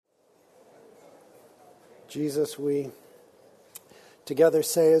Jesus, we together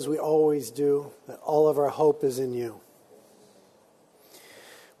say, as we always do, that all of our hope is in you.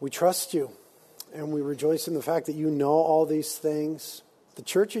 We trust you, and we rejoice in the fact that you know all these things. The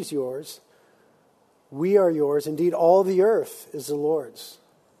church is yours. We are yours. Indeed, all the earth is the Lord's,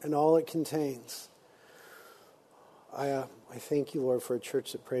 and all it contains. I thank you, Lord, for a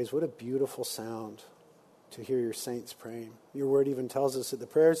church that prays. What a beautiful sound to hear your saints praying. Your word even tells us that the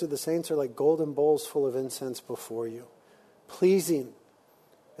prayers of the saints are like golden bowls full of incense before you, pleasing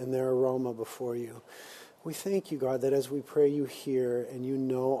in their aroma before you. We thank you, God, that as we pray, you hear and you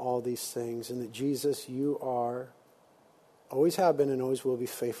know all these things, and that, Jesus, you are, always have been and always will be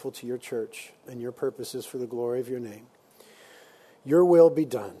faithful to your church and your purposes for the glory of your name. Your will be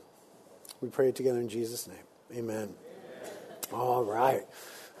done. We pray it together in Jesus' name. Amen. All right.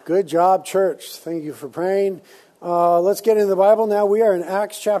 Good job, church. Thank you for praying. Let's get into the Bible now. We are in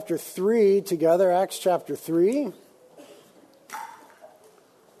Acts chapter 3 together. Acts chapter 3.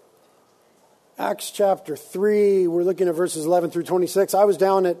 Acts chapter 3, we're looking at verses 11 through 26. I was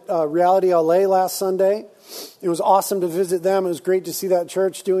down at Reality LA last Sunday. It was awesome to visit them. It was great to see that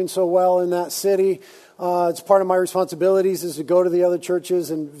church doing so well in that city. It's part of my responsibilities is to go to the other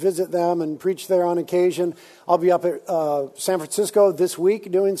churches and visit them and preach there on occasion. I'll be up at San Francisco this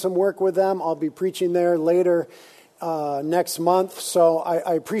week doing some work with them. I'll be preaching there later next month. So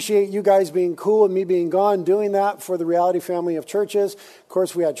I appreciate you guys being cool and me being gone doing that for the Reality family of churches. Of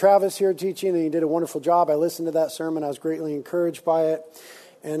course, we had Travis here teaching, and he did a wonderful job. I listened to that sermon. I was greatly encouraged by it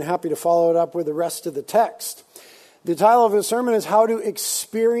and happy to follow it up with the rest of the text. The title of the sermon is How to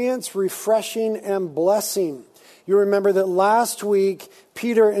Experience Refreshing and Blessing. You remember that last week,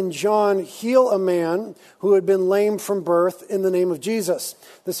 Peter and John heal a man who had been lame from birth in the name of Jesus.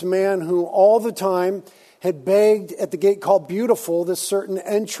 This man who all the time had begged at the gate called Beautiful, this certain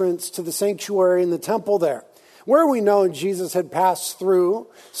entrance to the sanctuary in the temple there, where we know Jesus had passed through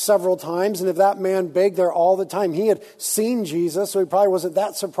several times. And if that man begged there all the time, he had seen Jesus, so he probably wasn't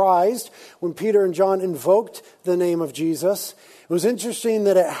that surprised when Peter and John invoked the name of Jesus. It was interesting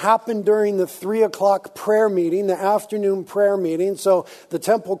that it happened during the 3 o'clock prayer meeting, the afternoon prayer meeting. So the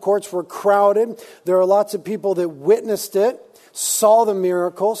temple courts were crowded. There are lots of people that witnessed it, saw the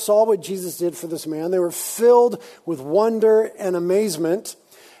miracle, saw what Jesus did for this man. They were filled with wonder and amazement.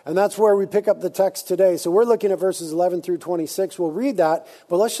 And that's where we pick up the text today. So we're looking at verses 11 through 26. We'll read that,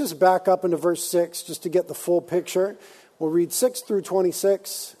 but let's just back up into verse 6 just to get the full picture. We'll read 6 through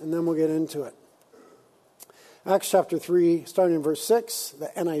 26, and then we'll get into it. Acts chapter 3, starting in verse 6,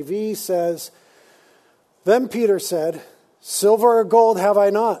 the NIV says, Then Peter said, Silver or gold have I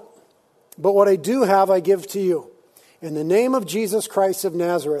not, but what I do have I give to you. In the name of Jesus Christ of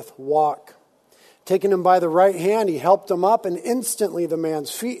Nazareth, walk. Taking him by the right hand, he helped him up, and instantly the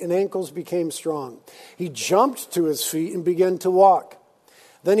man's feet and ankles became strong. He jumped to his feet and began to walk.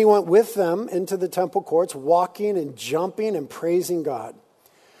 Then he went with them into the temple courts, walking and jumping and praising God.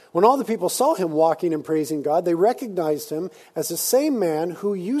 When all the people saw him walking and praising God, they recognized him as the same man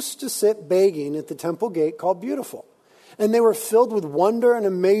who used to sit begging at the temple gate called Beautiful. And they were filled with wonder and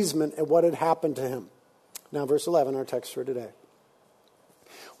amazement at what had happened to him. Now, verse 11, our text for today.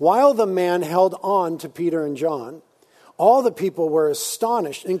 While the man held on to Peter and John, all the people were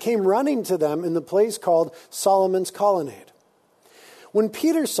astonished and came running to them in the place called Solomon's Colonnade. When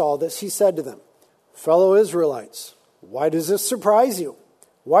Peter saw this, he said to them, Fellow Israelites, why does this surprise you?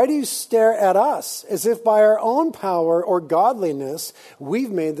 Why do you stare at us as if by our own power or godliness we've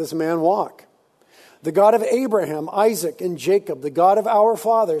made this man walk? The God of Abraham, Isaac, and Jacob, the God of our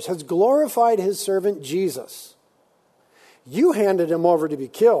fathers, has glorified his servant Jesus. You handed him over to be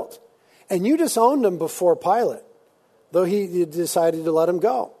killed, and you disowned him before Pilate, though he decided to let him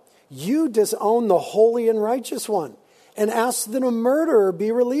go. You disowned the holy and righteous one and asked that a murderer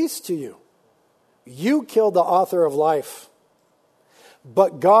be released to you. You killed the author of life,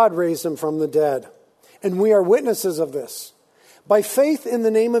 but God raised him from the dead, and we are witnesses of this. By faith in the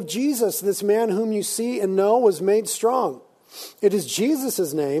name of Jesus, this man whom you see and know was made strong. It is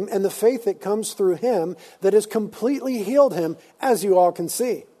Jesus' name and the faith that comes through him that has completely healed him, as you all can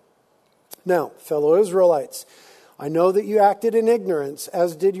see. Now, fellow Israelites, I know that you acted in ignorance,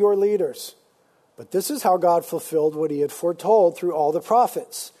 as did your leaders. But this is how God fulfilled what he had foretold through all the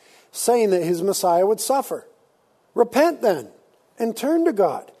prophets, saying that his Messiah would suffer. Repent then, and turn to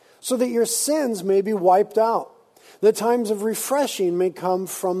God, so that your sins may be wiped out. The times of refreshing may come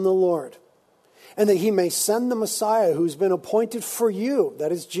from the Lord, and that he may send the Messiah who's been appointed for you,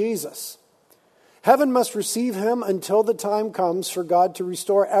 that is Jesus. Heaven must receive him until the time comes for God to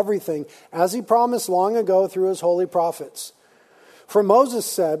restore everything, as he promised long ago through his holy prophets. For Moses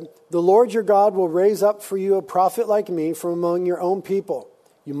said, the Lord your God will raise up for you a prophet like me from among your own people.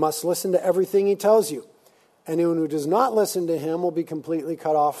 You must listen to everything he tells you. Anyone who does not listen to him will be completely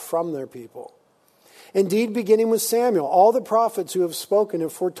cut off from their people. Indeed, beginning with Samuel, all the prophets who have spoken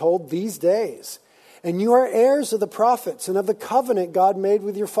have foretold these days. And you are heirs of the prophets and of the covenant God made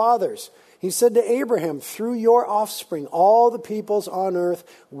with your fathers. He said to Abraham, through your offspring, all the peoples on earth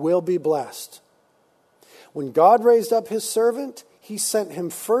will be blessed. When God raised up his servant, he sent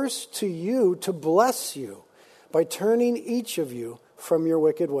him first to you to bless you by turning each of you from your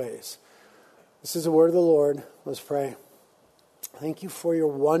wicked ways. This is the word of the Lord. Let's pray. Thank you for your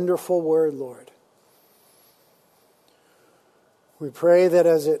wonderful word, Lord. We pray that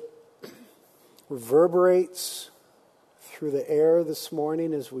as it reverberates through the air this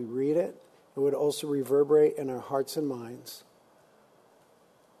morning as we read it, it would also reverberate in our hearts and minds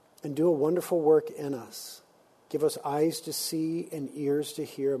and do a wonderful work in us. Give us eyes to see and ears to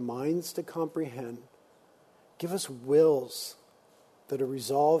hear, minds to comprehend. Give us wills that are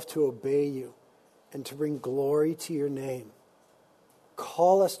resolved to obey you and to bring glory to your name.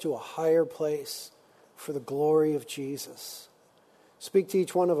 Call us to a higher place for the glory of Jesus. Speak to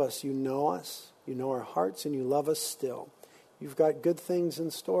each one of us. You know our hearts, and you love us still. You've got good things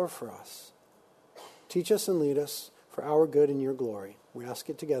in store for us. Teach us and lead us for our good and your glory. We ask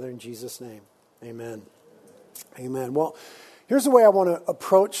it together in Jesus' name. Amen. Amen. Well, here's the way I want to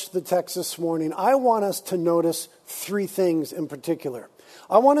approach the text this morning. I want us to notice three things in particular.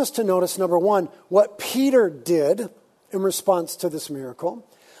 I want us to notice, number one, what Peter did in response to this miracle.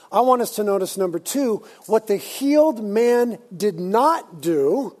 I want us to notice, number two, what the healed man did not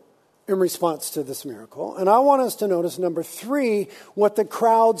do in response to this miracle. And I want us to notice, number three, what the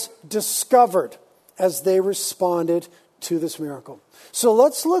crowds discovered as they responded to this miracle. So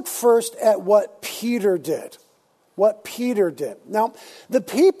let's look first at what Peter did. What Peter did. Now, the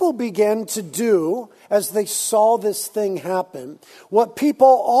people began to do, as they saw this thing happen, what people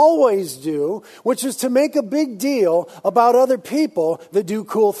always do, which is to make a big deal about other people that do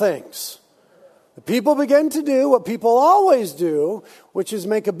cool things. The people began to do what people always do, which is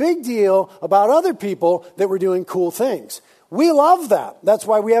make a big deal about other people that were doing cool things. We love that. That's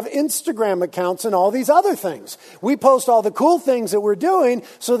why we have Instagram accounts and all these other things. We post all the cool things that we're doing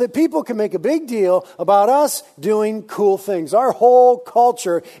so that people can make a big deal about us doing cool things. Our whole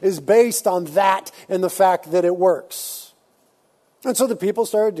culture is based on that and the fact that it works. And so the people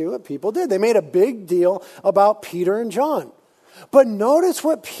started to do what people did. They made a big deal about Peter and John. But notice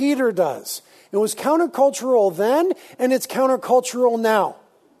what Peter does. It was countercultural then, and it's countercultural now.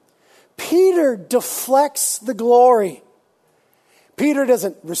 Peter deflects the glory. Peter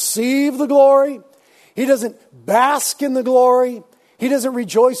doesn't receive the glory. He doesn't bask in the glory. He doesn't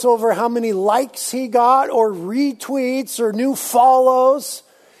rejoice over how many likes he got or retweets or new follows.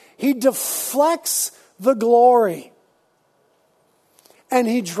 He deflects the glory. And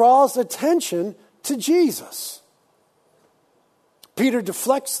he draws attention to Jesus. Peter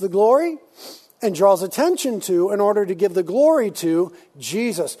deflects the glory and draws attention to in order to give the glory to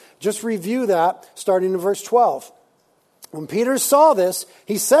Jesus. Just review that starting in verse 12. When Peter saw this,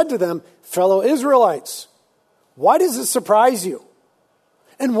 he said to them, fellow Israelites, why does it surprise you?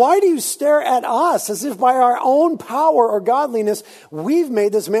 And why do you stare at us as if by our own power or godliness we've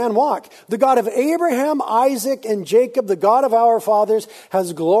made this man walk? The God of Abraham, Isaac, and Jacob, the God of our fathers,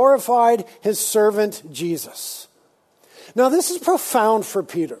 has glorified his servant Jesus. Now this is profound for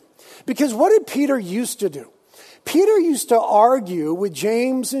Peter, because what did Peter used to do? Peter used to argue with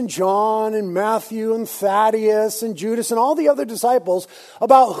James and John and Matthew and Thaddeus and Judas and all the other disciples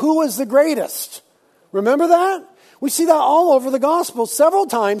about who was the greatest. Remember that? We see that all over the gospel. Several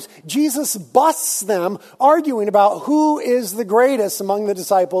times, Jesus busts them arguing about who is the greatest among the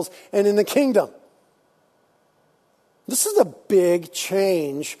disciples and in the kingdom. This is a big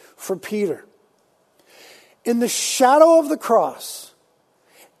change for Peter. In the shadow of the cross,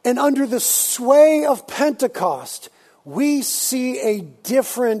 and under the sway of Pentecost, we see a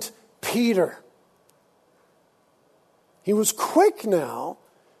different Peter. He was quick now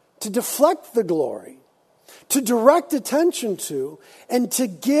to deflect the glory, to direct attention to, and to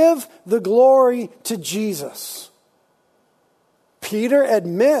give the glory to Jesus. Peter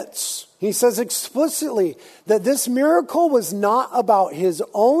admits, he says explicitly, that this miracle was not about his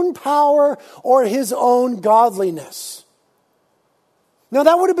own power or his own godliness. Now,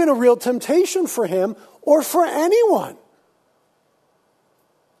 that would have been a real temptation for him or for anyone.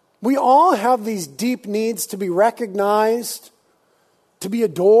 We all have these deep needs to be recognized, to be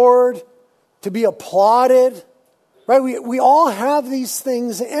adored, to be applauded. Right? We all have these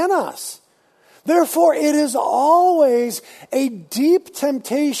things in us. Therefore, it is always a deep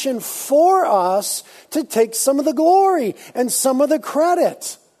temptation for us to take some of the glory and some of the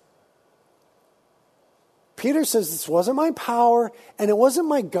credit. Peter says, this wasn't my power and it wasn't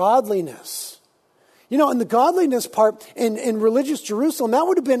my godliness. You know, in the godliness part, in religious Jerusalem, that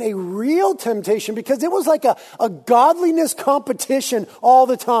would have been a real temptation because it was like a godliness competition all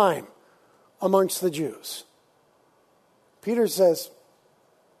the time amongst the Jews. Peter says,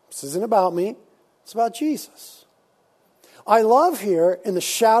 this isn't about me. It's about Jesus. I love here in the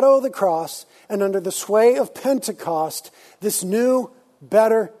shadow of the cross and under the sway of Pentecost, this new,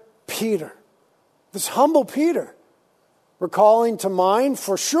 better Peter. This humble Peter. Recalling to mind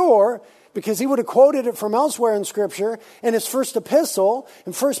for sure, because he would have quoted it from elsewhere in Scripture, in his first epistle,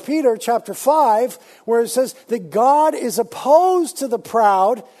 in 1 Peter chapter 5, where it says that God is opposed to the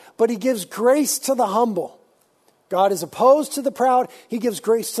proud, but he gives grace to the humble. God is opposed to the proud, he gives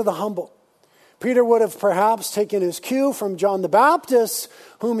grace to the humble. Peter would have perhaps taken his cue from John the Baptist,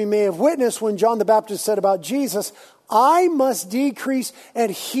 whom he may have witnessed when John the Baptist said about Jesus, I must decrease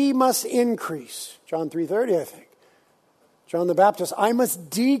and he must increase. John 3:30, I think. John the Baptist, I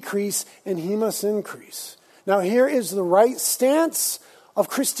must decrease and he must increase. Now here is the right stance of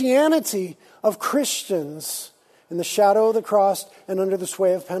Christianity, of Christians, in the shadow of the cross and under the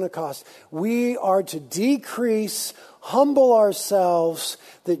sway of Pentecost. We are to decrease, humble ourselves,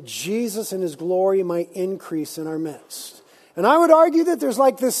 that Jesus in his glory might increase in our midst. And I would argue that there's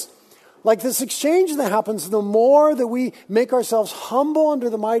like this exchange that happens. The more that we make ourselves humble under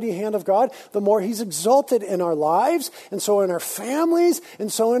the mighty hand of God, the more he's exalted in our lives, and so in our families,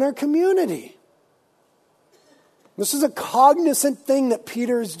 and so in our community. This is a cognizant thing that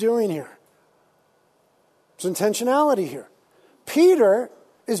Peter is doing here. There's intentionality here. Peter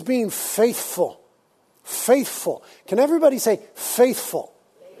is being faithful. Faithful. Can everybody say faithful?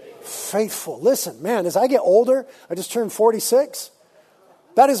 Faithful. Listen, man, as I get older, I just turned 46.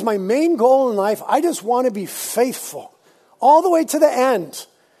 That is my main goal in life. I just want to be faithful all the way to the end.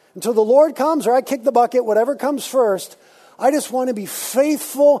 Until the Lord comes or I kick the bucket, whatever comes first. I just want to be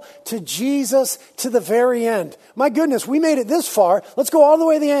faithful to Jesus to the very end. My goodness, we made it this far. Let's go all the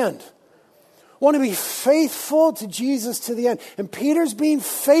way to the end. Want to be faithful to Jesus to the end. And Peter's being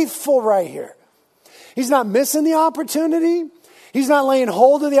faithful right here. He's not missing the opportunity. He's not laying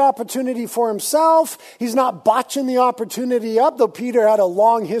hold of the opportunity for himself. He's not botching the opportunity up, though Peter had a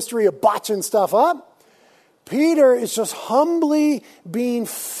long history of botching stuff up. Peter is just humbly being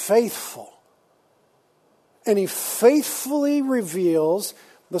faithful. And he faithfully reveals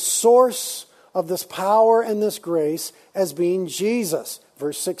the source of this power and this grace as being Jesus.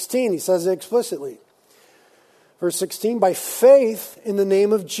 Verse 16, he says it explicitly. Verse 16, by faith in the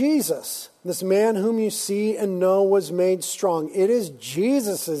name of Jesus, this man whom you see and know was made strong. It is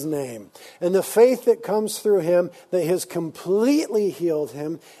Jesus' name and the faith that comes through him that has completely healed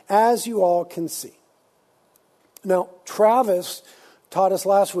him, as you all can see. Now, Travis taught us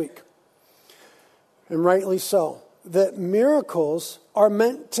last week, and rightly so, that miracles are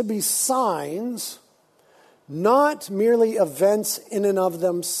meant to be signs, not merely events in and of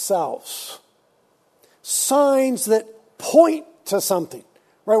themselves. Signs that point to something.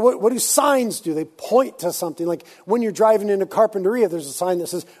 Right? What do signs do? They point to something. Like when you're driving into Carpinteria, there's a sign that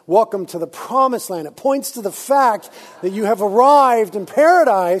says, welcome to the promised land. It points to the fact that you have arrived in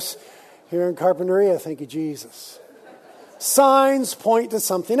paradise here in Carpinteria. Thank you, Jesus. Signs point to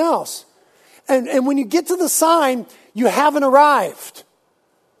something else. And when you get to the sign, you haven't arrived.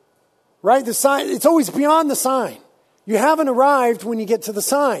 Right? The sign, it's always beyond the sign. You haven't arrived when you get to the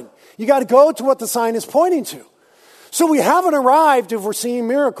sign. You got to go to what the sign is pointing to. So we haven't arrived if we're seeing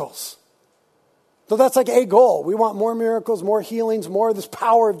miracles. So that's like a goal. We want more miracles, more healings, more of this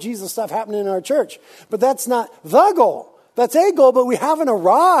power of Jesus stuff happening in our church. But that's not the goal. That's a goal, but we haven't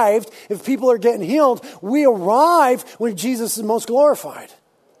arrived if people are getting healed. We arrive when Jesus is most glorified.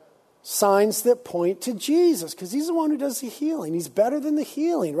 Signs that point to Jesus, because he's the one who does the healing. He's better than the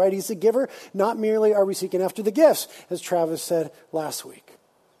healing, right? He's the giver. Not merely are we seeking after the gifts, as Travis said last week.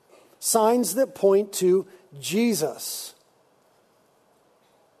 Signs that point to Jesus.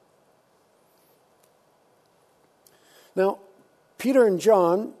 Now, Peter and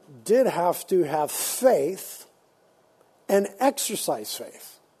John did have to have faith and exercise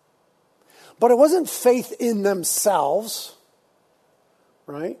faith. But it wasn't faith in themselves,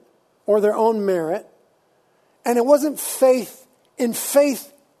 right? Or their own merit. And it wasn't faith in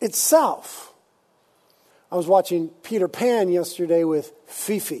faith itself. I was watching Peter Pan yesterday with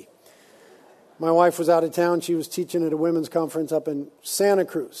Fifi. My wife was out of town. She was teaching at a women's conference up in Santa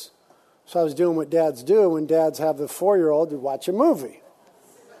Cruz. So I was doing what dads do when dads have the 4-year-old to watch a movie.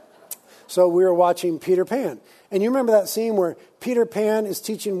 So we were watching Peter Pan. And you remember that scene where Peter Pan is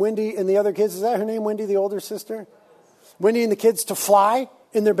teaching Wendy and the other kids, is that her name, Wendy, the older sister? Wendy and the kids to fly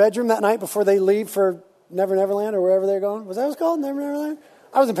in their bedroom that night before they leave for Never Neverland or wherever they're going. Was that what it's called, Never Neverland?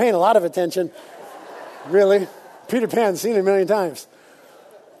 I wasn't paying a lot of attention, really. Peter Pan, seen it a million times.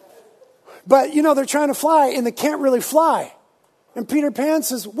 But, they're trying to fly and they can't really fly. And Peter Pan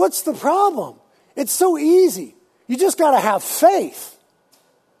says, what's the problem? It's so easy. You just got to have faith.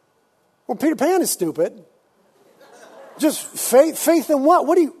 Well, Peter Pan is stupid. Just faith. Faith in what?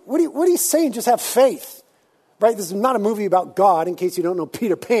 What are you saying? Just have faith. Right? This is not a movie about God, in case you don't know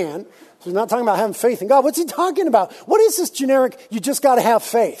Peter Pan. So he's not talking about having faith in God. What's he talking about? What is this generic, you just got to have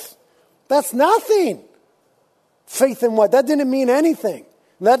faith? That's nothing. Faith in what? That didn't mean anything.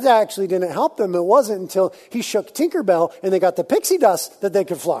 That actually didn't help them. It wasn't until he shook Tinkerbell and they got the pixie dust that they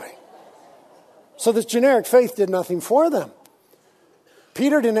could fly. So this generic faith did nothing for them.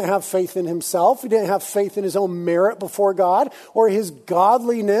 Peter didn't have faith in himself. He didn't have faith in his own merit before God or his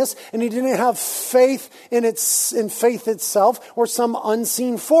godliness. And he didn't have faith in faith itself or some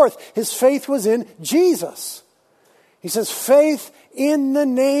unseen force. His faith was in Jesus. He says, faith in the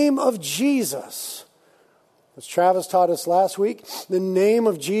name of Jesus. As Travis taught us last week, the name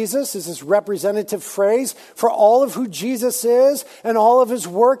of Jesus is this representative phrase for all of who Jesus is and all of his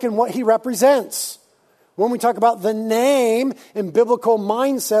work and what he represents. When we talk about the name in biblical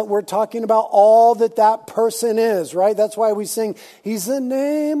mindset, we're talking about all that person is, right? That's why we sing, he's the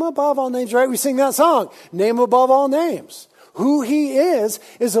name above all names, right? We sing that song, name above all names. Who he is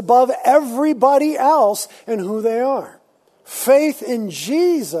above everybody else and who they are. Faith in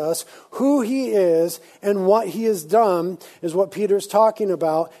Jesus, who he is, and what he has done is what Peter's talking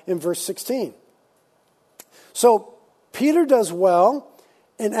about in verse 16. So Peter does well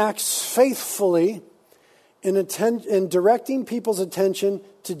and acts faithfully in directing people's attention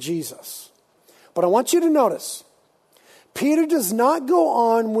to Jesus. But I want you to notice, Peter does not go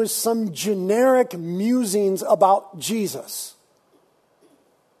on with some generic musings about Jesus.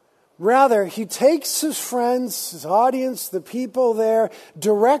 Rather, he takes his friends, his audience, the people there,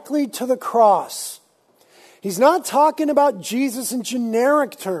 directly to the cross. He's not talking about Jesus in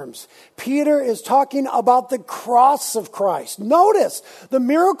generic terms. Peter is talking about the cross of Christ. Notice, the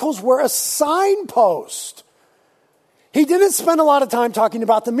miracles were a signpost. He didn't spend a lot of time talking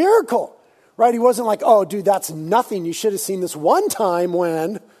about the miracle, right? He wasn't like, oh, dude, that's nothing. You should have seen this one time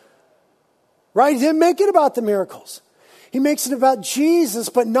when, right? He didn't make it about the miracles. He makes it about Jesus,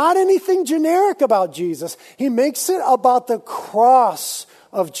 but not anything generic about Jesus. He makes it about the cross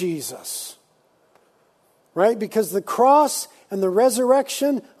of Jesus, right? Because the cross and the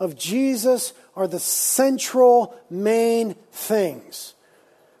resurrection of Jesus are the central main things.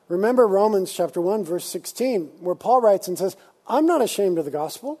 Remember Romans chapter 1, verse 16, where Paul writes and says, I'm not ashamed of the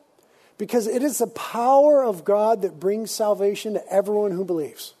gospel because it is the power of God that brings salvation to everyone who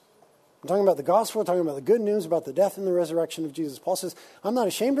believes. I'm talking about the gospel, I'm talking about the good news about the death and the resurrection of Jesus. Paul says, I'm not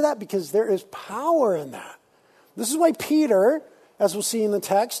ashamed of that because there is power in that. This is why Peter, as we'll see in the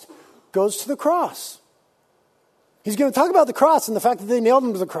text, goes to the cross. He's going to talk about the cross and the fact that they nailed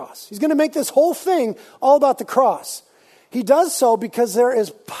him to the cross. He's going to make this whole thing all about the cross. He does so because there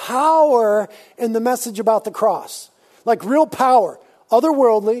is power in the message about the cross. Like real power,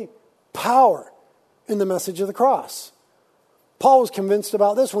 otherworldly power in the message of the cross. Paul was convinced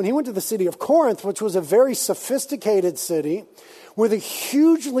about this when he went to the city of Corinth, which was a very sophisticated city with a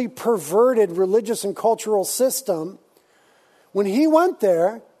hugely perverted religious and cultural system. When he went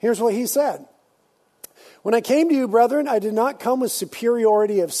there, here's what he said. When I came to you, brethren, I did not come with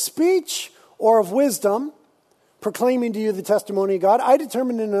superiority of speech or of wisdom, proclaiming to you the testimony of God. I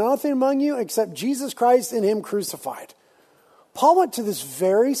determined to know nothing among you except Jesus Christ and him crucified. Paul went to this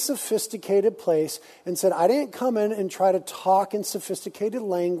very sophisticated place and said, I didn't come in and try to talk in sophisticated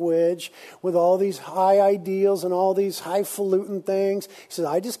language with all these high ideals and all these highfalutin things. He said,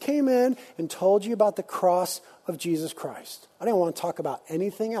 I just came in and told you about the cross of Jesus Christ. I didn't want to talk about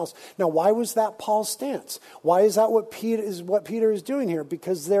anything else. Now, why was that Paul's stance? Why is that what Peter is doing here?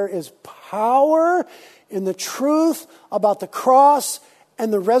 Because there is power in the truth about the cross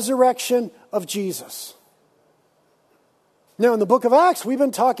and the resurrection of Jesus. Now, in the book of Acts, we've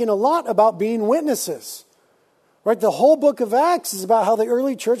been talking a lot about being witnesses. Right? The whole book of Acts is about how the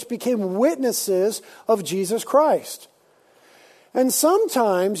early church became witnesses of Jesus Christ. And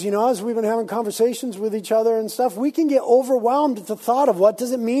sometimes, as we've been having conversations with each other and stuff, we can get overwhelmed at the thought of what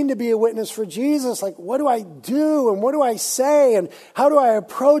does it mean to be a witness for Jesus? Like, what do I do? And what do I say? And how do I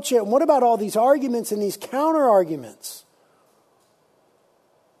approach it? And what about all these arguments and these counter arguments?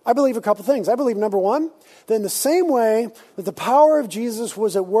 I believe a couple things. I believe, number one, that in the same way that the power of Jesus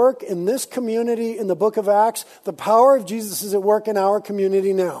was at work in this community in the book of Acts, the power of Jesus is at work in our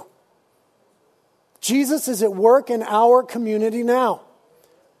community now. Jesus is at work in our community now.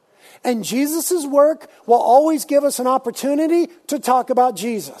 And Jesus' work will always give us an opportunity to talk about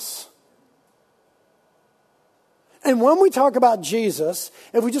Jesus. And when we talk about Jesus,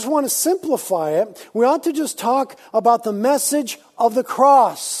 if we just want to simplify it, we ought to just talk about the message of the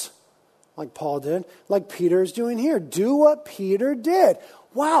cross, like Paul did, like Peter is doing here. Do what Peter did.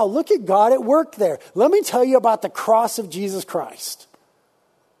 Wow, look at God at work there. Let me tell you about the cross of Jesus Christ.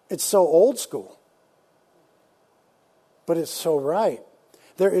 It's so old school, but it's so right.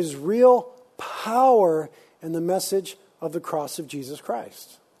 There is real power in the message of the cross of Jesus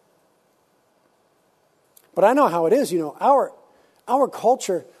Christ. But I know how it is. Our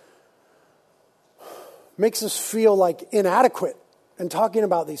culture makes us feel like inadequate in talking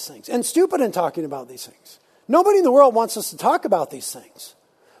about these things and stupid in talking about these things. Nobody in the world wants us to talk about these things.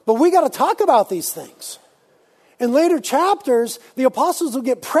 But we got to talk about these things. In later chapters, the apostles will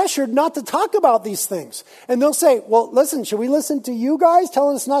get pressured not to talk about these things. And they'll say, well, listen, should we listen to you guys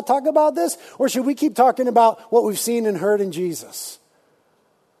telling us not to talk about this? Or should we keep talking about what we've seen and heard in Jesus?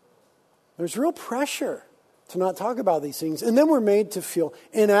 There's real pressure to not talk about these things. And then we're made to feel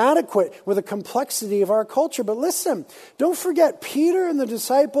inadequate with the complexity of our culture. But listen, don't forget, Peter and the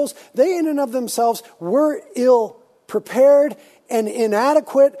disciples, they in and of themselves were ill prepared and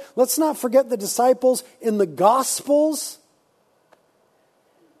inadequate. Let's not forget the disciples in the Gospels.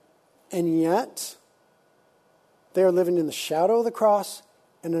 And yet, they are living in the shadow of the cross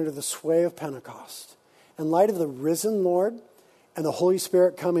and under the sway of Pentecost. In light of the risen Lord and the Holy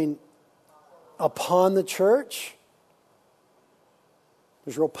Spirit coming upon the church,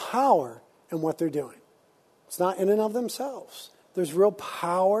 there's real power in what they're doing. It's not in and of themselves. There's real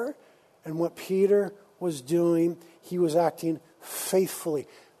power in what Peter was doing. He was acting faithfully.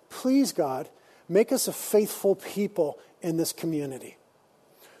 Please, God, make us a faithful people in this community.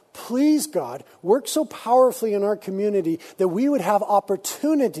 Please, God, work so powerfully in our community that we would have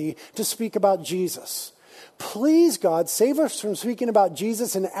opportunity to speak about Jesus. Please, God, save us from speaking about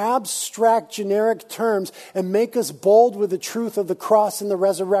Jesus in abstract, generic terms and make us bold with the truth of the cross and the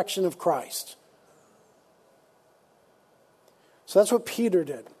resurrection of Christ. So that's what Peter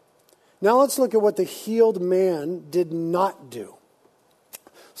did. Now let's look at what the healed man did not do.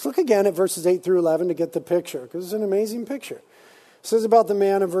 Let's look again at verses 8 through 11 to get the picture, because it's an amazing picture. It says about the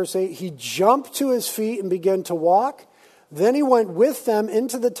man in verse 8, he jumped to his feet and began to walk. Then he went with them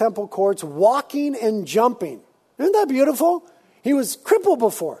into the temple courts, walking and jumping. Isn't that beautiful? He was crippled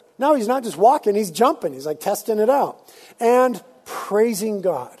before. Now he's not just walking, he's jumping. He's like testing it out. And praising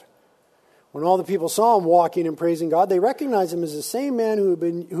God. When all the people saw him walking and praising God, they recognized him as the same man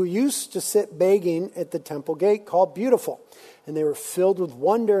who used to sit begging at the temple gate, called Beautiful. And they were filled with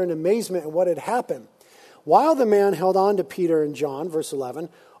wonder and amazement at what had happened. While the man held on to Peter and John, verse 11,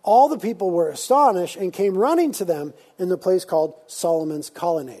 all the people were astonished and came running to them in the place called Solomon's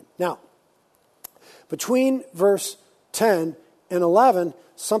Colonnade. Now, between verse 10 and 11,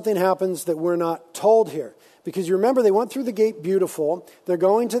 something happens that we're not told here. Because you remember, they went through the gate Beautiful. They're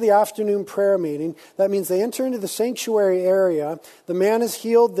going to the afternoon prayer meeting. That means they enter into the sanctuary area. The man is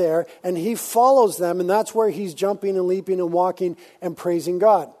healed there, and he follows them, and that's where he's jumping and leaping and walking and praising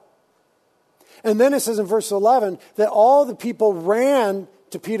God. And then it says in verse 11 that all the people ran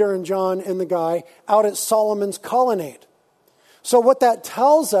to Peter and John and the guy out at Solomon's Colonnade. So what that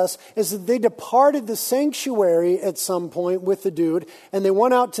tells us is that they departed the sanctuary at some point with the dude, and they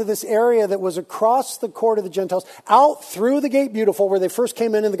went out to this area that was across the court of the Gentiles, out through the gate Beautiful, where they first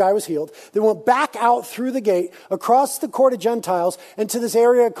came in and the guy was healed. They went back out through the gate, across the court of Gentiles, and to this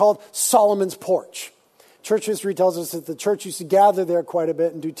area called Solomon's Porch. Church history tells us that the church used to gather there quite a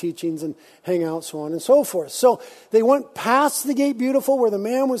bit and do teachings and hang out, so on and so forth. So they went past the gate Beautiful where the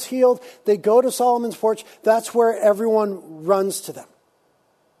man was healed. They go to Solomon's Porch. That's where everyone runs to them.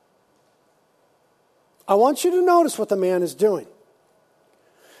 I want you to notice what the man is doing.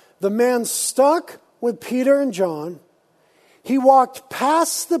 The man stuck with Peter and John. He walked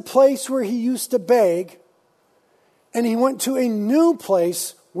past the place where he used to beg, and he went to a new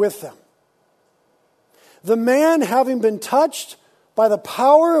place with them. The man, having been touched by the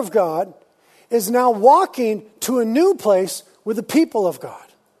power of God, is now walking to a new place with the people of God.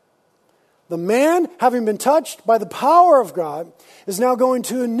 The man, having been touched by the power of God, is now going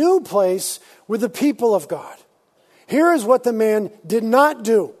to a new place with the people of God. Here is what the man did not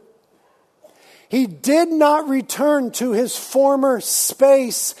do. He did not return to his former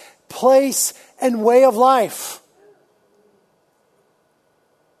space, place, and way of life.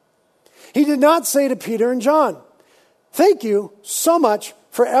 He did not say to Peter and John, "Thank you so much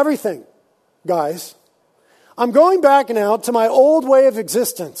for everything, guys. I'm going back now to my old way of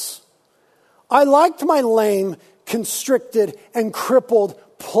existence. I liked my lame, constricted, and crippled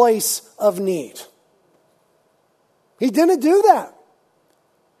place of need." He didn't do that.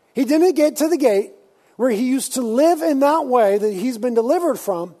 He didn't get to the gate where he used to live in that way that he's been delivered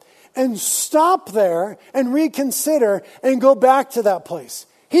from and stop there and reconsider and go back to that place.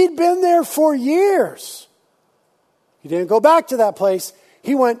 He'd been there for years. He didn't go back to that place.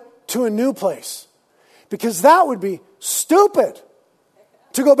 He went to a new place. Because that would be stupid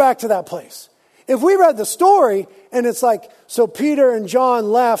to go back to that place. If we read the story and it's like, so Peter and John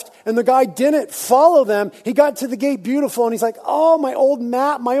left and the guy didn't follow them. He got to the gate beautiful and he's like, oh, my old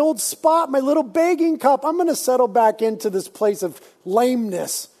mat, my old spot, my little begging cup. I'm going to settle back into this place of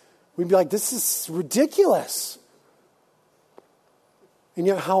lameness. We'd be like, this is ridiculous. And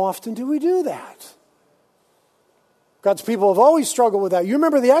yet how often do we do that? God's people have always struggled with that. You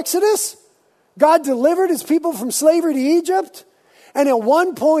remember the Exodus? God delivered his people from slavery to Egypt. And at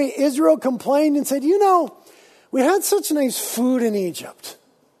one point, Israel complained and said, we had such nice food in Egypt.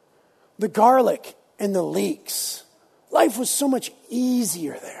 The garlic and the leeks. Life was so much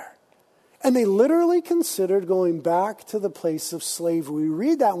easier there. And they literally considered going back to the place of slavery. We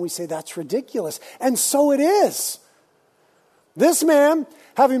read that and we say, that's ridiculous. And so it is. This man,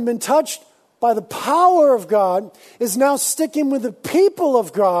 having been touched by the power of God, is now sticking with the people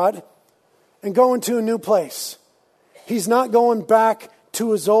of God and going to a new place. He's not going back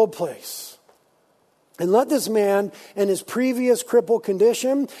to his old place. And let this man and his previous crippled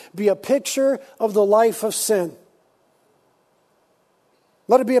condition be a picture of the life of sin.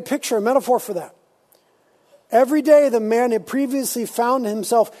 Let it be a picture, a metaphor for that. Every day the man had previously found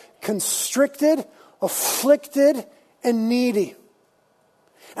himself constricted, afflicted, and needy.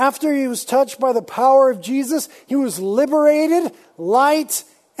 After he was touched by the power of Jesus, he was liberated, light,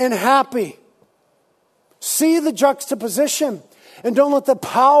 and happy. See the juxtaposition and don't let the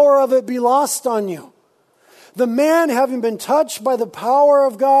power of it be lost on you. The man, having been touched by the power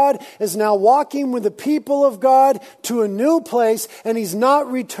of God, is now walking with the people of God to a new place, and he's not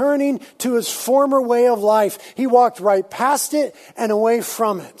returning to his former way of life. He walked right past it and away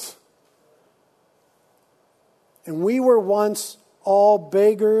from it. And we were once all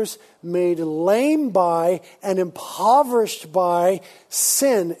beggars, made lame by and impoverished by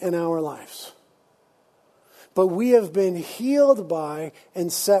sin in our lives. But we have been healed by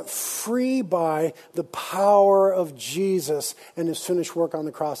and set free by the power of Jesus and his finished work on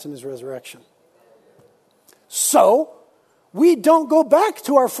the cross and his resurrection. So, we don't go back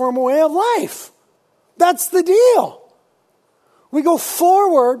to our former way of life. That's the deal. We go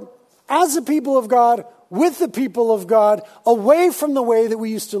forward as the people of God, with the people of God, away from the way that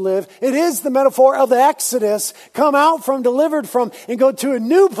we used to live. It is the metaphor of the Exodus. Come out from, delivered from, and go to a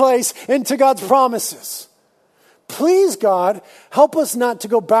new place into God's promises. Please, God, help us not to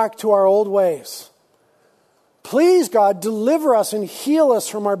go back to our old ways. Please, God, deliver us and heal us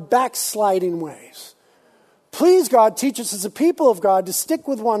from our backsliding ways. Please, God, teach us as a people of God to stick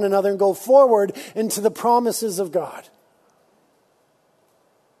with one another and go forward into the promises of God.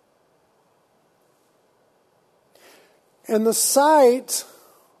 And the sight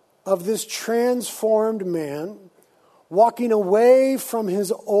of this transformed man walking away from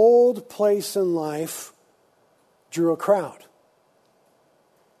his old place in life drew a crowd.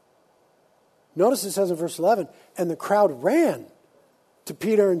 Notice it says in verse 11, and the crowd ran to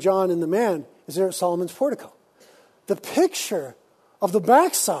Peter and John and the man as they're at Solomon's portico. The picture of the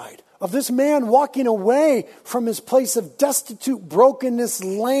backside of this man walking away from his place of destitute, brokenness,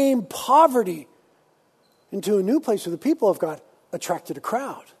 lame, poverty into a new place with the people of God attracted a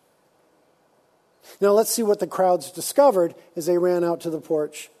crowd. Now let's see what the crowds discovered as they ran out to the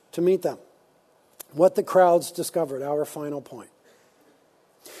porch to meet them. What the crowds discovered, our final point.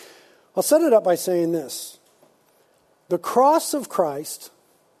 I'll set it up by saying this. The cross of Christ,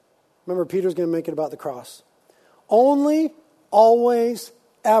 remember Peter's going to make it about the cross, only, always,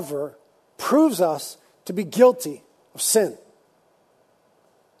 ever proves us to be guilty of sin.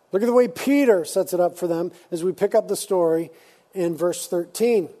 Look at the way Peter sets it up for them as we pick up the story in verse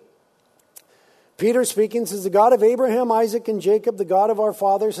 13. Peter speaking says, the God of Abraham, Isaac, and Jacob, the God of our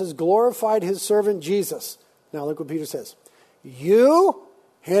fathers, has glorified his servant Jesus. Now look what Peter says. You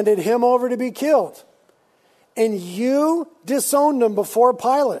handed him over to be killed, and you disowned him before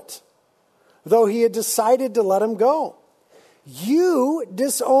Pilate, though he had decided to let him go. You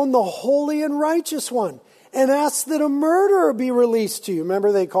disowned the holy and righteous one and asked that a murderer be released to you.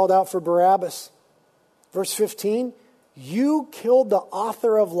 Remember they called out for Barabbas. Verse 15, You killed the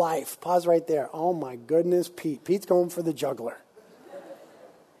author of life. Pause right there. Oh my goodness, Pete. Pete's going for the jugular.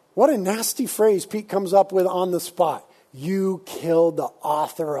 What a nasty phrase Pete comes up with on the spot. You killed the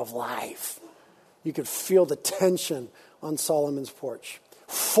author of life. You could feel the tension on Solomon's porch.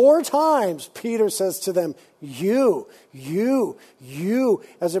 4 times Peter says to them, you,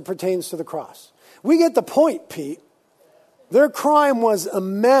 as it pertains to the cross. We get the point, Pete. Their crime was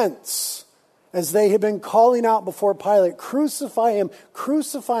immense as they had been calling out before Pilate, crucify him,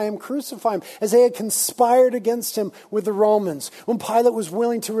 crucify him, crucify him, as they had conspired against him with the Romans. When Pilate was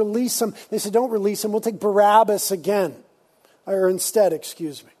willing to release him, they said, don't release him, we'll take Barabbas instead.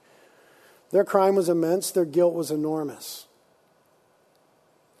 Their crime was immense, their guilt was enormous.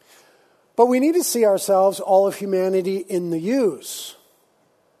 But we need to see ourselves, all of humanity, in the yous.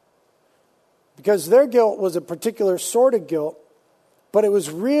 Because their guilt was a particular sort of guilt, but it was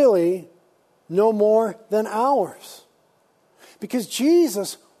really no more than ours. Because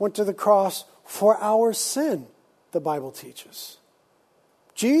Jesus went to the cross for our sin, the Bible teaches.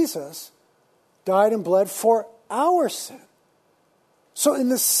 Jesus died and bled for our sin. So in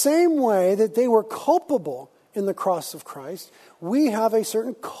the same way that they were culpable in the cross of Christ, we have a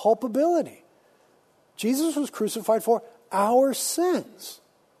certain culpability. Jesus was crucified for our sins.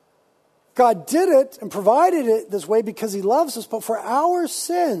 God did it and provided it this way because he loves us, but for our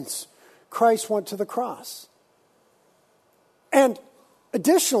sins, Christ went to the cross. And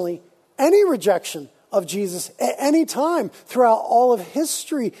additionally, any rejection of Jesus at any time throughout all of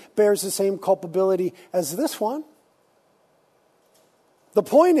history bears the same culpability as this one. The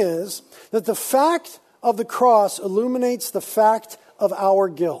point is that the fact of the cross illuminates the fact of our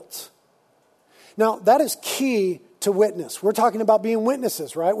guilt. Now, that is key to witness. We're talking about being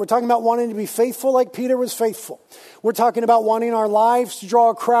witnesses, right? We're talking about wanting to be faithful like Peter was faithful. We're talking about wanting our lives to draw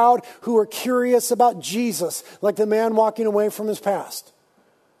a crowd who are curious about Jesus, like the man walking away from his past.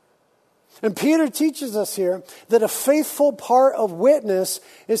 And Peter teaches us here that a faithful part of witness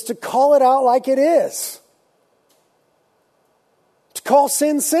is to call it out like it is. To call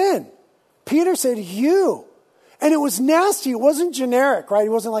sin, sin. Peter said, you. And it was nasty. It wasn't generic, right? He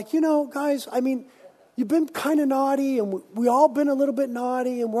wasn't like, guys, you've been kind of naughty and we all been a little bit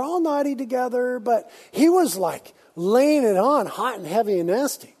naughty and we're all naughty together. But he was like laying it on hot and heavy and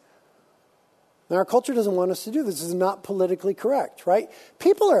nasty. Now, our culture doesn't want us to do this. This is not politically correct, right?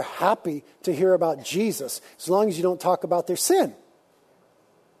 People are happy to hear about Jesus as long as you don't talk about their sin.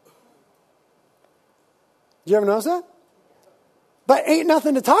 Do you ever notice that? But ain't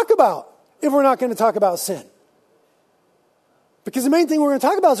nothing to talk about if we're not going to talk about sin. Because the main thing we're going to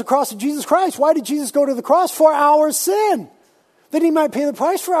talk about is the cross of Jesus Christ. Why did Jesus go to the cross? For our sin. That he might pay the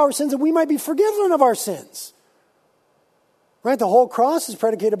price for our sins and we might be forgiven of our sins. Right? The whole cross is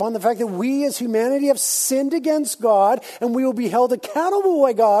predicated upon the fact that we as humanity have sinned against God and we will be held accountable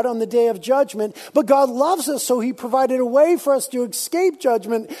by God on the day of judgment. But God loves us, so he provided a way for us to escape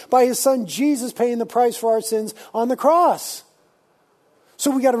judgment by his son Jesus paying the price for our sins on the cross. So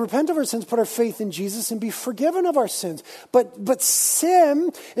we got to repent of our sins, put our faith in Jesus, and be forgiven of our sins. But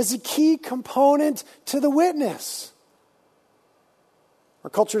sin is a key component to the witness. Our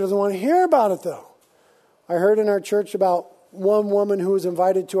culture doesn't want to hear about it, though. I heard in our church about one woman who was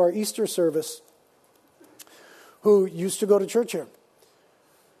invited to our Easter service who used to go to church here.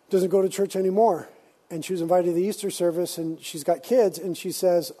 Doesn't go to church anymore. And she was invited to the Easter service, and she's got kids, and she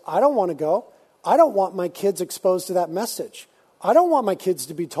says, I don't want to go. I don't want my kids exposed to that message. I don't want my kids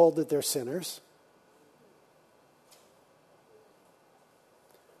to be told that they're sinners.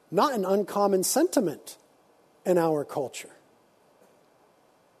 Not an uncommon sentiment in our culture.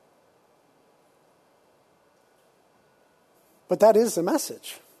 But that is the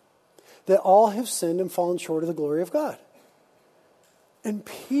message. That all have sinned and fallen short of the glory of God. And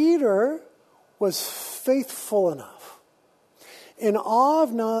Peter was faithful enough, in awe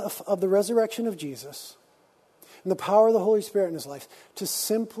of the resurrection of Jesus, and the power of the Holy Spirit in his life, to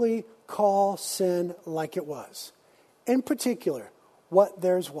simply call sin like it was. In particular, what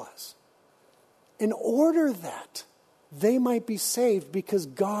theirs was. In order that they might be saved because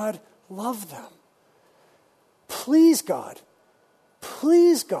God loved them. Please, God,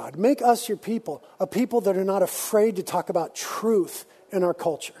 make us your people, a people that are not afraid to talk about truth in our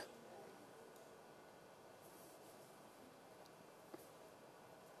culture.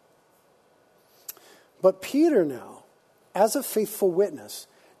 But Peter now, as a faithful witness,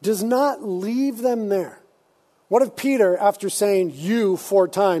 does not leave them there. What if Peter, after saying you 4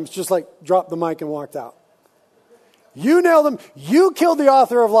 times, just like dropped the mic and walked out? You nailed him. You killed the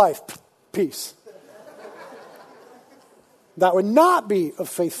author of life. Peace. That would not be a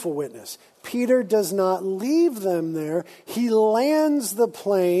faithful witness. Peter does not leave them there. He lands the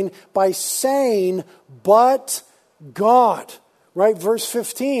plane by saying, but God. Right? Verse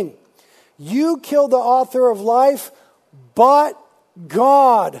 15. You killed the author of life, but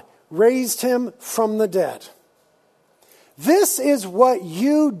God raised him from the dead. This is what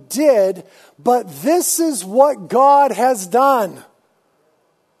you did, but this is what God has done.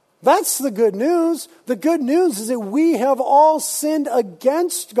 That's the good news. The good news is that we have all sinned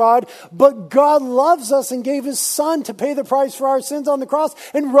against God, but God loves us and gave his Son to pay the price for our sins on the cross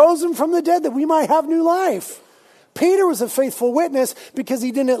and rose him from the dead that we might have new life. Peter was a faithful witness because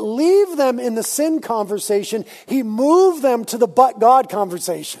he didn't leave them in the sin conversation. He moved them to the but God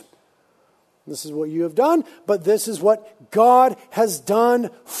conversation. This is what you have done, but this is what God has done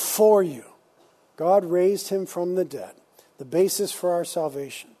for you. God raised him from the dead, the basis for our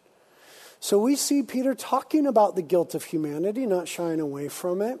salvation. So we see Peter talking about the guilt of humanity, not shying away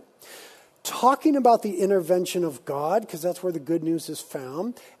from it. Talking about the intervention of God, because that's where the good news is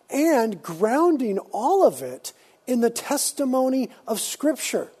found. And grounding all of it in the testimony of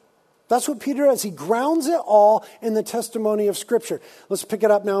Scripture. That's what Peter does. He grounds it all in the testimony of Scripture. Let's pick it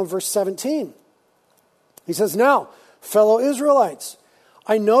up now in verse 17. He says, now, fellow Israelites,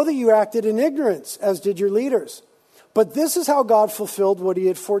 I know that you acted in ignorance, as did your leaders. But this is how God fulfilled what he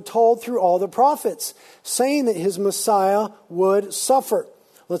had foretold through all the prophets, saying that his Messiah would suffer.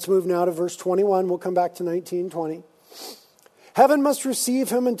 Let's move now to verse 21. We'll come back to 19, 20. Heaven must receive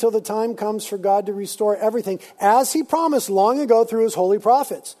him until the time comes for God to restore everything, as he promised long ago through his holy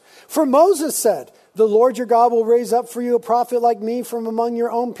prophets. For Moses said, the Lord your God will raise up for you a prophet like me from among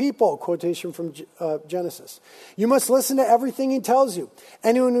your own people. Quotation from Genesis. You must listen to everything he tells you.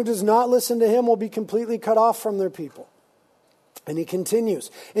 Anyone who does not listen to him will be completely cut off from their people. And he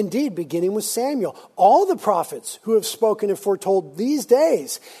continues, indeed, beginning with Samuel, all the prophets who have spoken have foretold these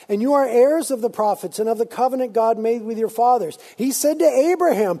days, and you are heirs of the prophets and of the covenant God made with your fathers. He said to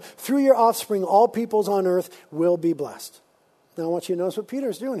Abraham, through your offspring, all peoples on earth will be blessed. Now I want you to notice what Peter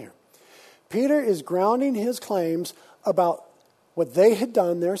is doing here. Peter is grounding his claims about what they had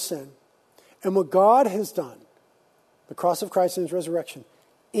done, their sin, and what God has done, the cross of Christ and his resurrection,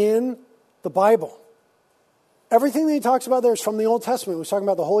 in the Bible. Everything that he talks about there is from the Old Testament. When he's talking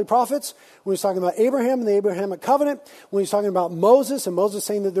about the holy prophets, when he's talking about Abraham and the Abrahamic covenant, when he's talking about Moses and Moses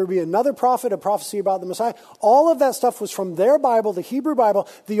saying that there would be another prophet, a prophecy about the Messiah, all of that stuff was from their Bible, the Hebrew Bible,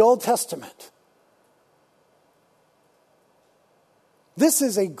 the Old Testament. This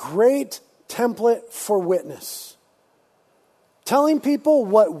is a great template for witness. Telling people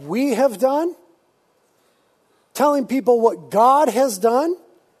what we have done, telling people what God has done,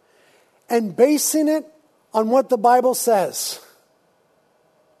 and basing it on what the Bible says.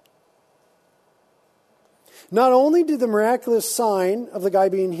 Not only did the miraculous sign of the guy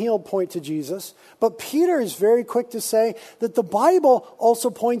being healed point to Jesus, but Peter is very quick to say that the Bible also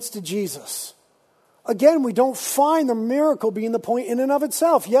points to Jesus. Again, we don't find the miracle being the point in and of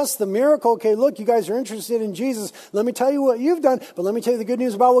itself. Yes, the miracle, okay, look, you guys are interested in Jesus. Let me tell you what you've done, but let me tell you the good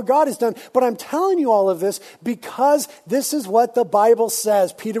news about what God has done. But I'm telling you all of this because this is what the Bible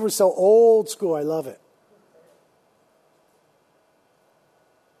says. Peter was so old school. I love it.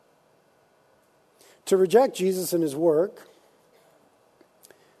 To reject Jesus and his work,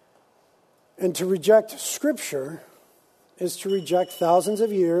 and to reject Scripture, is to reject thousands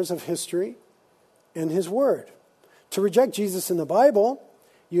of years of history and his word. To reject Jesus in the Bible,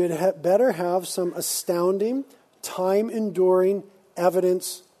 you had better have some astounding, time-enduring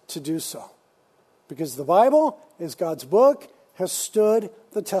evidence to do so. Because the Bible is God's book, has stood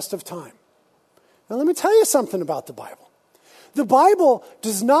the test of time. Now let me tell you something about the Bible. The Bible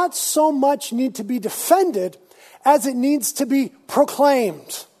does not so much need to be defended as it needs to be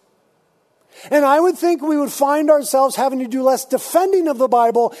proclaimed. And I would think we would find ourselves having to do less defending of the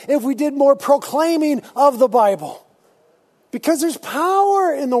Bible if we did more proclaiming of the Bible. Because there's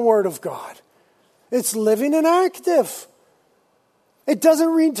power in the Word of God. It's living and active. It doesn't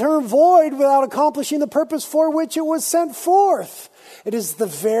return void without accomplishing the purpose for which it was sent forth. It is the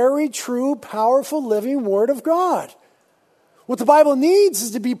very true, powerful, living Word of God. What the Bible needs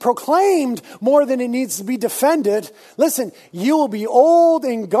is to be proclaimed more than it needs to be defended. Listen, you will be old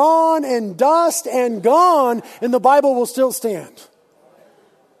and gone and dust and gone, and the Bible will still stand.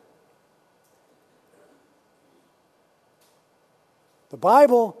 The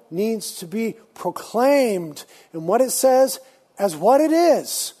Bible needs to be proclaimed in what it says as what it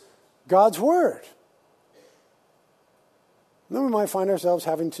is, God's Word. And then we might find ourselves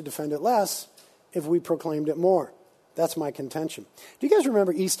having to defend it less if we proclaimed it more. That's my contention. Do you guys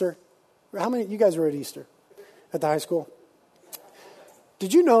remember Easter? How many of you guys were at Easter at the high school?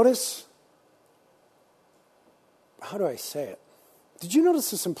 Did you notice, how do I say it? Did you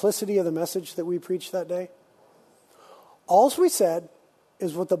notice the simplicity of the message that we preached that day? All we said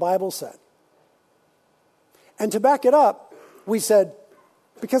is what the Bible said. And to back it up, we said,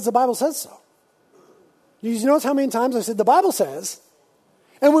 because the Bible says so. You notice how many times I said, the Bible says,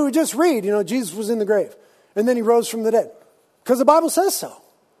 and we would just read, Jesus was in the grave, and then he rose from the dead. Because the Bible says so.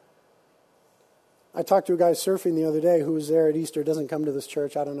 I talked to a guy surfing the other day who was there at Easter, doesn't come to this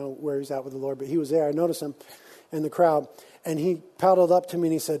church. I don't know where he's at with the Lord, but he was there. I noticed him in the crowd, and he paddled up to me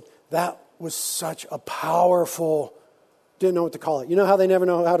and he said, that was such a powerful, didn't know what to call it. You know how they never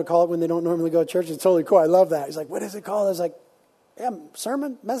know how to call it when they don't normally go to church? It's totally cool. I love that. He's like, what is it called? I was like,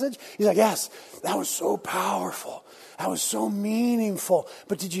 sermon, message? He's like, yes, that was so powerful. That was so meaningful.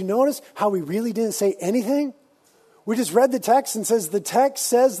 But did you notice how we really didn't say anything? We just read the text and says, the text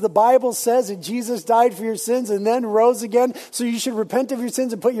says, the Bible says that Jesus died for your sins and then rose again. So you should repent of your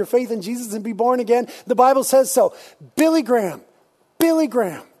sins and put your faith in Jesus and be born again. The Bible says so. Billy Graham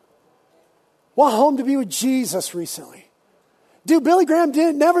went home to be with Jesus recently. Dude, Billy Graham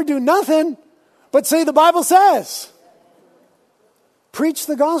didn't never do nothing but say the Bible says. Preach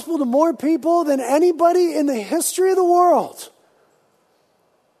the gospel to more people than anybody in the history of the world.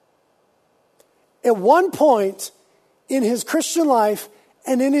 At one point in his Christian life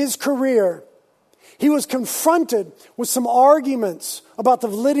and in his career, he was confronted with some arguments about the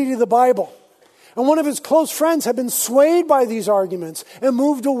validity of the Bible. And one of his close friends had been swayed by these arguments and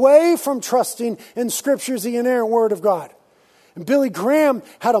moved away from trusting in Scripture as the inerrant Word of God. And Billy Graham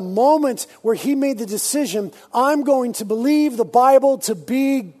had a moment where he made the decision, I'm going to believe the Bible to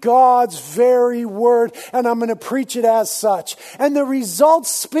be God's very word, and I'm going to preach it as such. And the results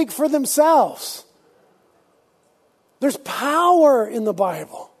speak for themselves. There's power in the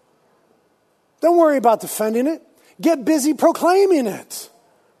Bible. Don't worry about defending it. Get busy proclaiming it.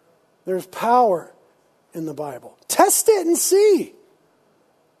 There's power in the Bible. Test it and see.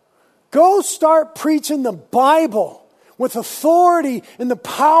 Go start preaching the Bible with authority and the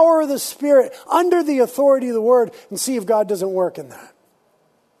power of the Spirit, under the authority of the Word, and see if God doesn't work in that.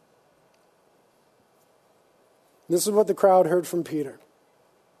 This is what the crowd heard from Peter.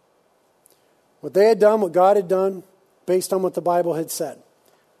 What they had done, what God had done, based on what the Bible had said.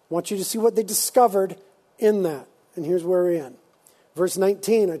 I want you to see what they discovered in that. And here's where we're in. Verse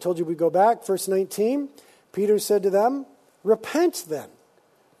 19, I told you we'd go back. Verse 19, Peter said to them, repent then,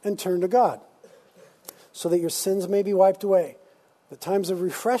 and turn to God, so that your sins may be wiped away, that times of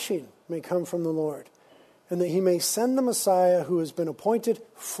refreshing may come from the Lord, and that he may send the Messiah who has been appointed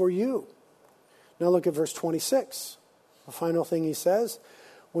for you. Now look at verse 26. The final thing he says,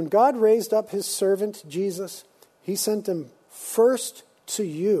 when God raised up his servant Jesus, he sent him first to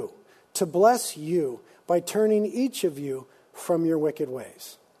you, to bless you by turning each of you from your wicked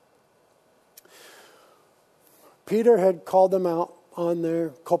ways. Peter had called them out on their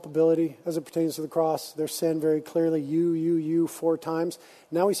culpability as it pertains to the cross, their sin very clearly, you 4 times.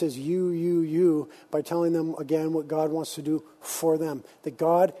 Now he says you, by telling them again what God wants to do for them. That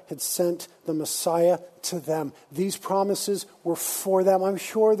God had sent the Messiah to them. These promises were for them. I'm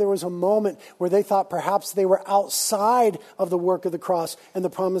sure there was a moment where they thought perhaps they were outside of the work of the cross and the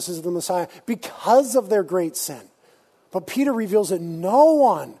promises of the Messiah because of their great sin. But Peter reveals that no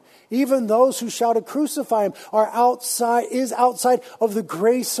one, even those who shouted crucify him, is outside of the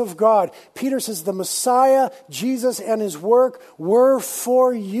grace of God. Peter says the Messiah, Jesus, and his work were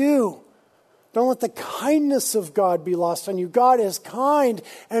for you. Don't let the kindness of God be lost on you. God is kind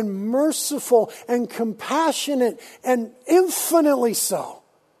and merciful and compassionate and infinitely so.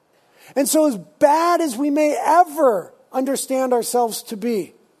 And so as bad as we may ever understand ourselves to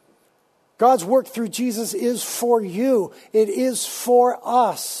be, God's work through Jesus is for you. It is for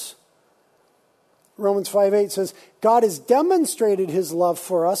us. Romans 5:8 says, God has demonstrated his love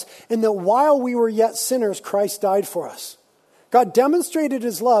for us in that while we were yet sinners, Christ died for us. God demonstrated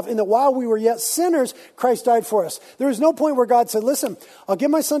his love in that while we were yet sinners, Christ died for us. There was no point where God said, listen, I'll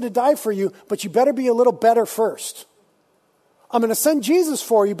give my son to die for you, but you better be a little better first. I'm going to send Jesus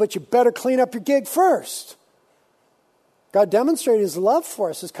for you, but you better clean up your gig first. God demonstrated his love for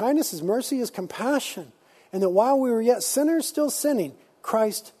us, his kindness, his mercy, his compassion. And that while we were yet sinners, still sinning,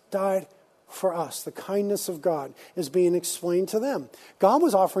 Christ died for us. The kindness of God is being explained to them. God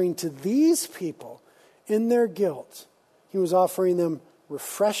was offering to these people in their guilt, he was offering them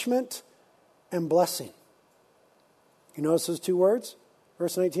refreshment and blessing. You notice those 2 words?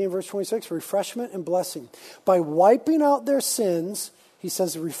 Verse 19 and verse 26, refreshment and blessing. By wiping out their sins, he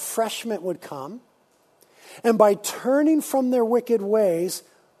says refreshment would come. And by turning from their wicked ways,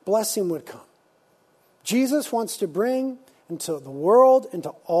 blessing would come. Jesus wants to bring into the world, into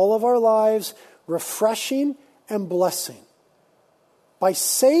all of our lives, refreshing and blessing by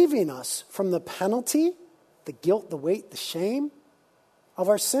saving us from the penalty, the guilt, the weight, the shame of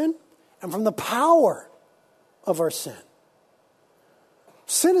our sin, and from the power of our sin.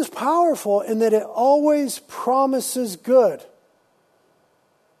 Sin is powerful in that it always promises good.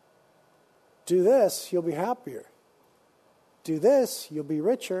 Do this, you'll be happier. Do this, you'll be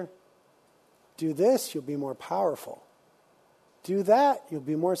richer. Do this, you'll be more powerful. Do that, you'll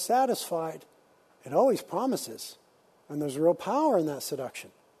be more satisfied. It always promises. And there's real power in that seduction.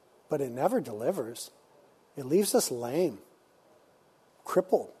 But it never delivers. It leaves us lame,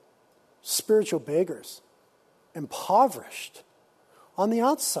 crippled, spiritual beggars, impoverished on the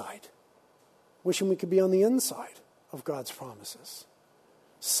outside, wishing we could be on the inside of God's promises.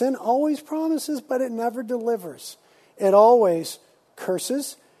 Sin always promises, but it never delivers. It always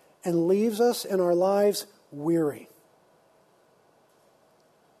curses and leaves us in our lives weary.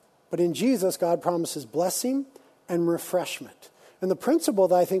 But in Jesus, God promises blessing and refreshment. And the principle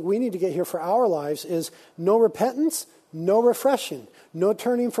that I think we need to get here for our lives is no repentance, no refreshing. No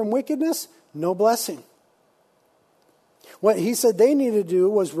turning from wickedness, no blessing. What he said they needed to do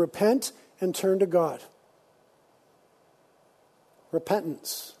was repent and turn to God.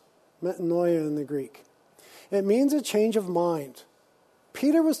 Repentance, metanoia in the Greek. It means a change of mind.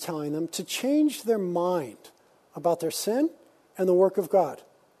 Peter was telling them to change their mind about their sin and the work of God.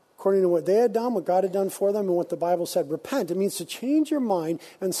 According to what they had done, what God had done for them, and what the Bible said. Repent, it means to change your mind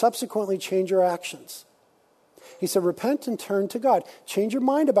and subsequently change your actions. He said, repent and turn to God. Change your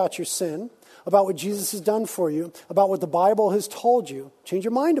mind about your sin, about what Jesus has done for you, about what the Bible has told you. Change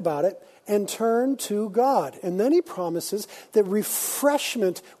your mind about it and turn to God. And then he promises that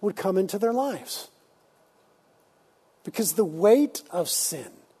refreshment would come into their lives. Because the weight of sin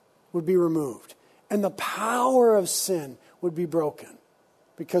would be removed and the power of sin would be broken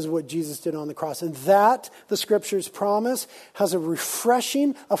because of what Jesus did on the cross. And that, the scriptures promise, has a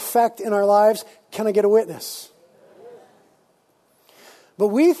refreshing effect in our lives. Can I get a witness? But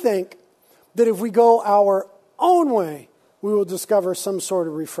we think that if we go our own way, we will discover some sort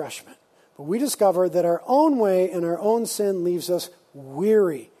of refreshment. But we discover that our own way and our own sin leaves us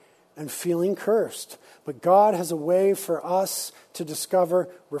weary and feeling cursed. But God has a way for us to discover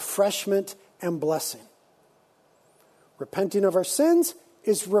refreshment and blessing. Repenting of our sins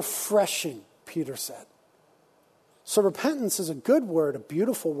is refreshing, Peter said. So repentance is a good word, a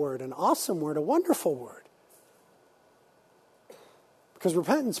beautiful word, an awesome word, a wonderful word. Because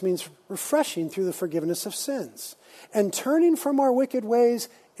repentance means refreshing through the forgiveness of sins. And turning from our wicked ways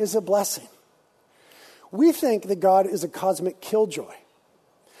is a blessing. We think that God is a cosmic killjoy.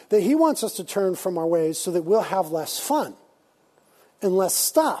 That he wants us to turn from our ways so that we'll have less fun and less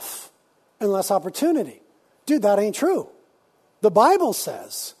stuff and less opportunity. Dude, that ain't true. The Bible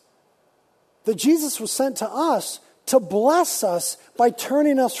says that Jesus was sent to us to bless us by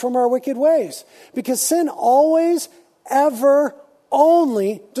turning us from our wicked ways. Because sin always, ever,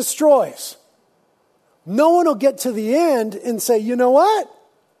 only destroys. No one will get to the end and say, you know what?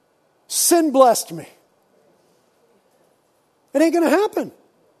 Sin blessed me. It ain't going to happen.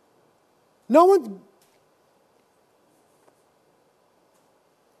 No one...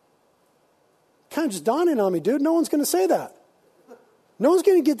 Kind of just dawning on me, dude. No one's going to say that. No one's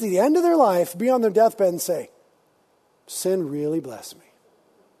going to get to the end of their life, be on their deathbed and say, sin really blessed me.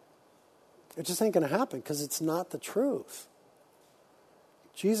 It just ain't going to happen because it's not the truth.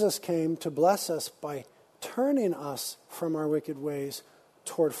 Jesus came to bless us by turning us from our wicked ways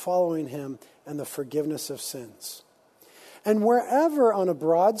toward following him and the forgiveness of sins. And wherever on a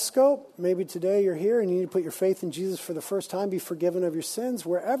broad scope, maybe today you're here and you need to put your faith in Jesus for the first time, be forgiven of your sins.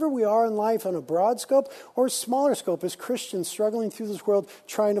 Wherever we are in life on a broad scope or a smaller scope as Christians struggling through this world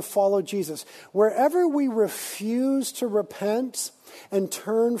trying to follow Jesus. Wherever we refuse to repent and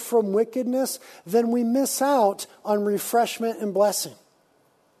turn from wickedness, then we miss out on refreshment and blessing.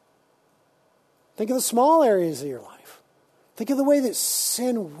 Think of the small areas of your life. Think of the way that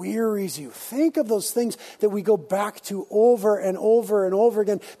sin wearies you. Think of those things that we go back to over and over and over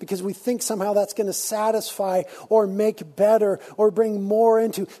again because we think somehow that's going to satisfy or make better or bring more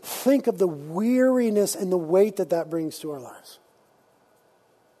into. Think of the weariness and the weight that that brings to our lives.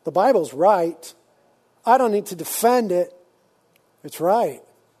 The Bible's right. I don't need to defend it. It's right.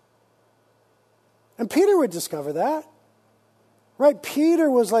 And Peter would discover that. Right,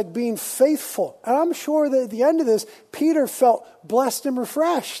 Peter was like being faithful. And I'm sure that at the end of this, Peter felt blessed and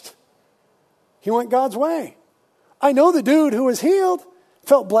refreshed. He went God's way. I know the dude who was healed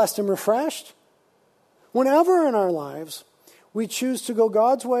felt blessed and refreshed. Whenever in our lives we choose to go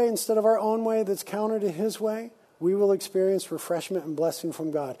God's way instead of our own way that's counter to his way, we will experience refreshment and blessing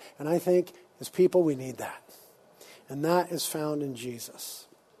from God. And I think as people, we need that. And that is found in Jesus.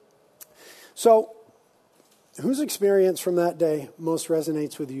 So, whose experience from that day most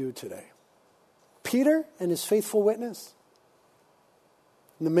resonates with you today? Peter and his faithful witness?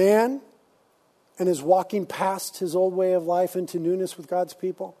 The man and his walking past his old way of life into newness with God's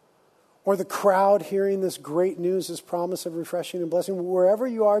people? Or the crowd hearing this great news, this promise of refreshing and blessing? Wherever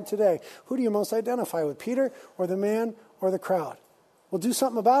you are today, who do you most identify with? Peter or the man or the crowd? Well, do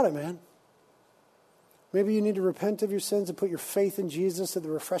something about it, man. Maybe you need to repent of your sins and put your faith in Jesus so the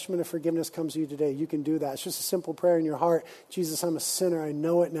refreshment of forgiveness comes to you today. You can do that. It's just a simple prayer in your heart. Jesus, I'm a sinner. I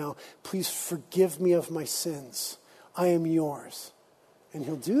know it now. Please forgive me of my sins. I am yours. And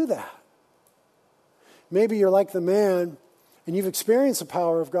he'll do that. Maybe you're like the man and you've experienced the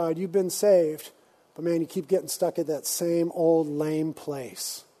power of God. You've been saved. But man, you keep getting stuck at that same old lame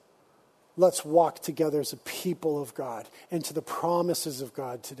place. Let's walk together as a people of God into the promises of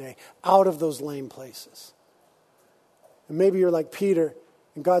God today, out of those lame places. And maybe you're like Peter,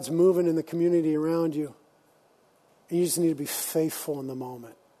 and God's moving in the community around you, and you just need to be faithful in the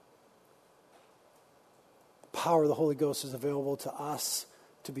moment. The power of the Holy Ghost is available to us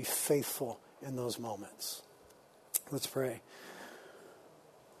to be faithful in those moments. Let's pray.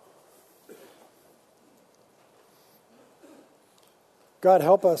 God,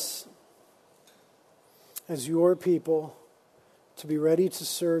 help us as your people to be ready to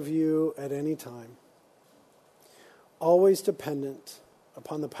serve you at any time, always dependent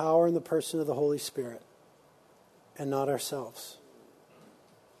upon the power and the person of the Holy Spirit and not ourselves.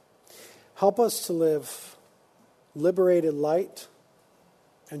 Help us to live liberated, light,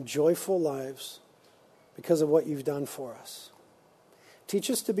 and joyful lives because of what you've done for us. Teach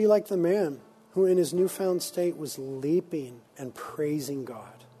us to be like the man who in his newfound state was leaping and praising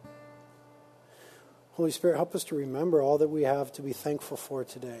God. Holy Spirit, help us to remember all that we have to be thankful for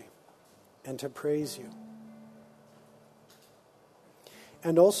today and to praise you.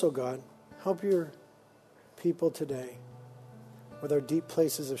 And also, God, help your people today with our deep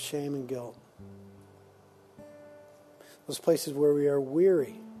places of shame and guilt. Those places where we are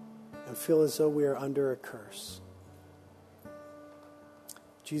weary and feel as though we are under a curse.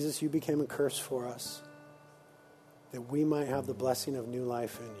 Jesus, you became a curse for us that we might have the blessing of new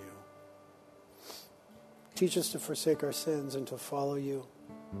life in you. Teach us to forsake our sins and to follow you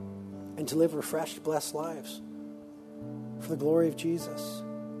and to live refreshed, blessed lives for the glory of Jesus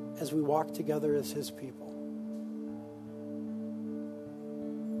as we walk together as his people.